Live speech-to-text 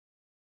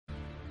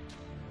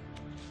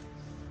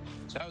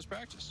So how was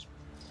practice?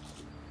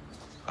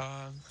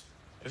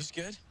 It was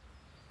good.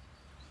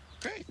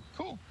 Great,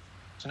 cool.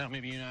 So now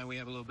maybe you and I, we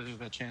have a little bit of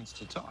a chance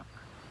to talk.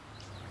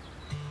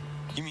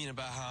 You mean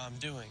about how I'm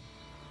doing?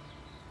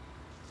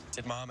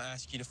 Did Mom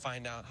ask you to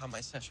find out how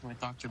my session with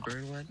Dr.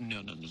 Bird went?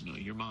 No.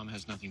 Your mom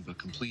has nothing but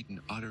complete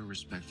and utter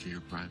respect for your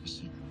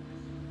privacy.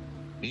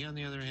 Me, on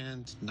the other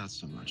hand, not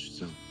so much.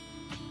 So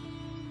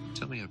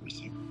tell me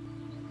everything.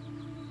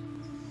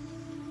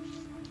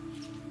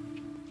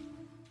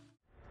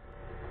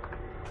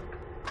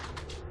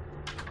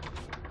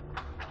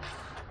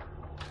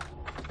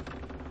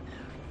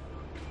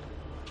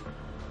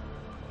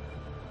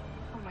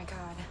 Oh my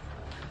God.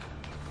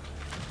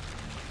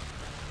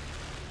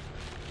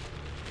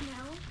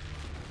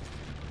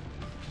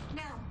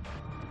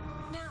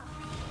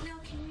 No,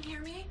 can you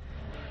hear me?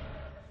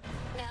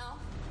 Nell,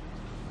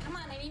 come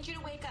on, I need you to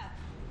wake up.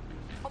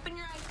 Open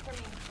your eyes for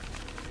me.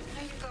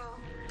 There you go.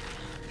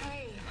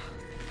 Hey.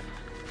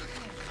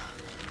 Okay.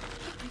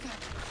 Oh my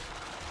God.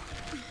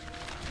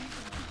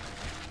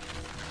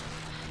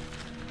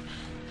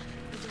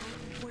 The door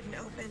wouldn't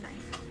open. I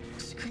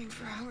screamed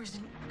for hours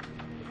and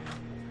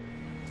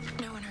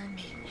no one heard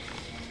me.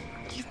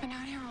 You've been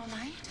out here all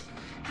night?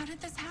 How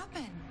did this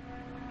happen?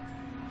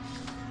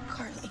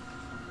 Carly.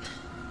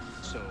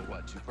 So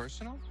what, too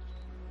personal?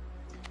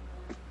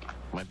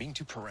 Am I being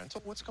too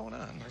parental? What's going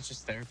on? It's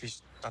just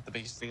therapy's not the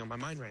biggest thing on my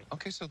mind right now.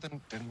 Okay, so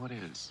then what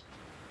is?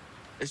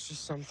 It's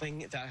just something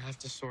that I have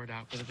to sort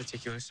out with a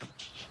particular someone.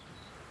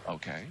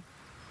 Okay.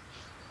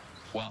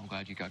 Well, I'm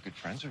glad you got good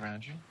friends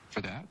around you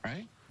for that,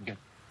 right? You got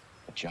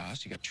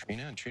Joss, you got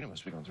Trina, and Trina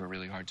must be going through a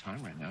really hard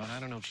time right now. And I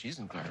don't know if she's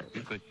in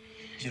therapy, but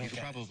you could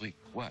probably...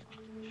 What?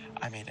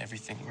 I made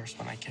everything worse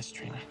when I kissed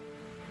Trina.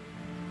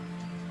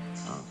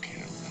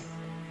 Okay.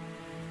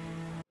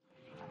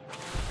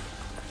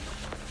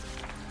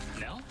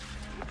 Nell?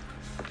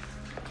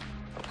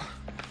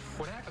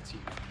 What happened to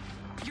you?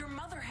 Your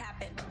mother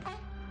happened.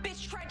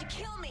 Bitch tried to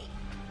kill me.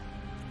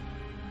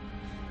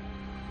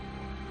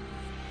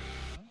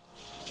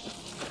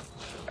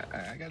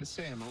 I gotta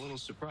say, I'm a little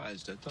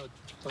surprised. I thought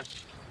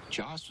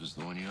Joss was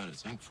the one you ought to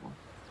thank for.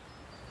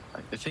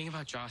 The thing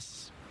about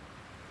Joss,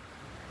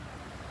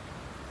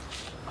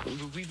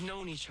 we've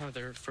known each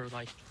other for,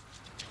 like,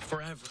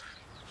 forever,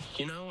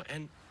 you know?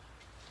 And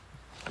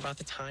about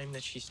the time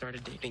that she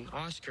started dating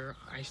Oscar,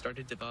 I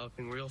started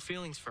developing real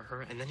feelings for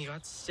her, and then he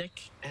got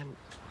sick, and...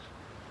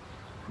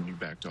 You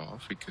backed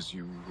off because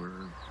you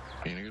were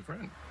being a good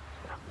friend.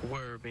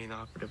 We're being the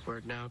operative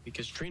word now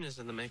because Trina's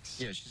in the mix.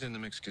 Yeah, she's in the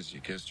mix because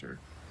you kissed her.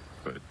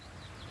 But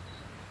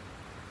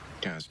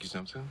can I ask you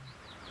something?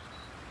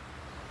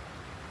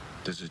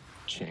 Does it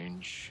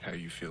change how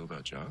you feel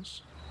about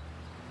Joss?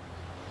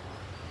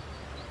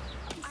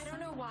 I don't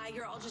know why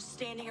you're all just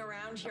standing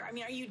around here. I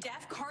mean, are you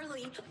deaf?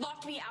 Carly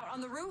locked me out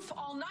on the roof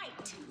all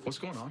night. What's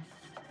going on?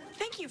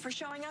 Thank you for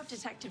showing up,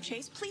 Detective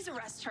Chase. Please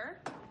arrest her.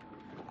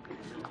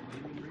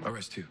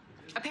 Arrest who?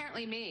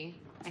 Apparently me.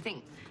 I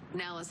think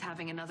Nell is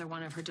having another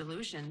one of her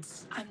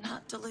delusions. I'm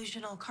not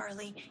delusional,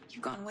 Carly.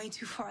 You've gone way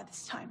too far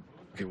this time.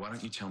 Okay, why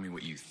don't you tell me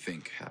what you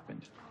think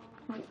happened?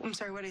 I'm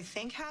sorry, what I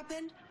think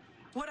happened?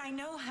 What I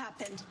know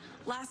happened.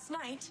 Last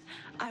night,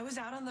 I was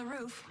out on the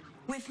roof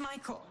with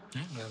Michael.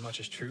 Yeah, that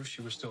much is true.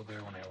 She was still there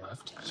when I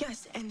left.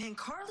 Yes, and then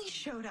Carly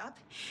showed up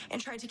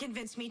and tried to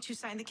convince me to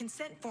sign the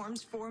consent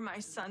forms for my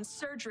son's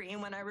surgery.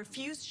 And when I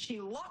refused,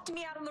 she locked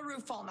me out on the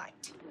roof all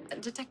night.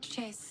 Detective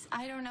Chase,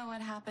 I don't know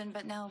what happened,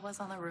 but Nell was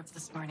on the roof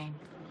this morning.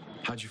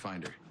 How'd you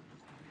find her?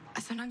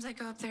 Sometimes I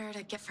go up there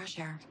to get fresh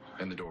air.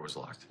 And the door was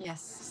locked.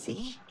 Yes.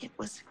 See? It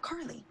was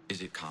Carly.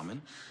 Is it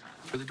common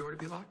for the door to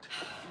be locked?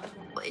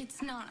 Well,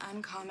 it's not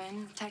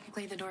uncommon.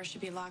 Technically, the door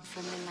should be locked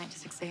from midnight to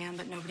 6 a.m.,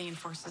 but nobody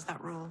enforces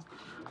that rule.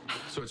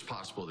 So it's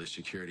possible that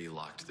security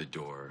locked the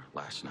door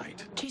last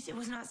night. Chase, it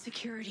was not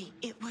security.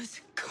 It was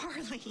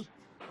Carly.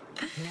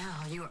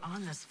 Now you're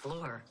on this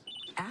floor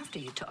after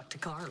you talked to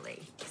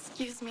Carly.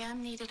 Excuse me,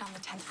 I'm needed on the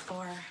 10th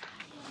floor.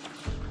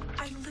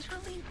 I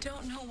literally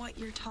don't know what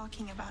you're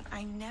talking about.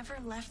 I never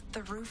left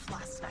the roof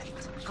last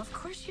night. Of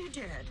course you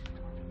did.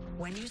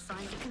 When you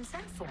signed a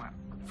consent form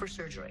for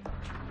surgery.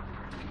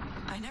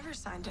 I never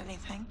signed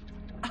anything.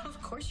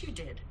 Of course you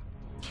did.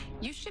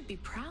 You should be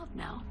proud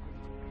now.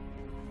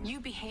 You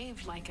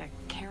behaved like a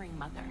caring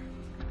mother.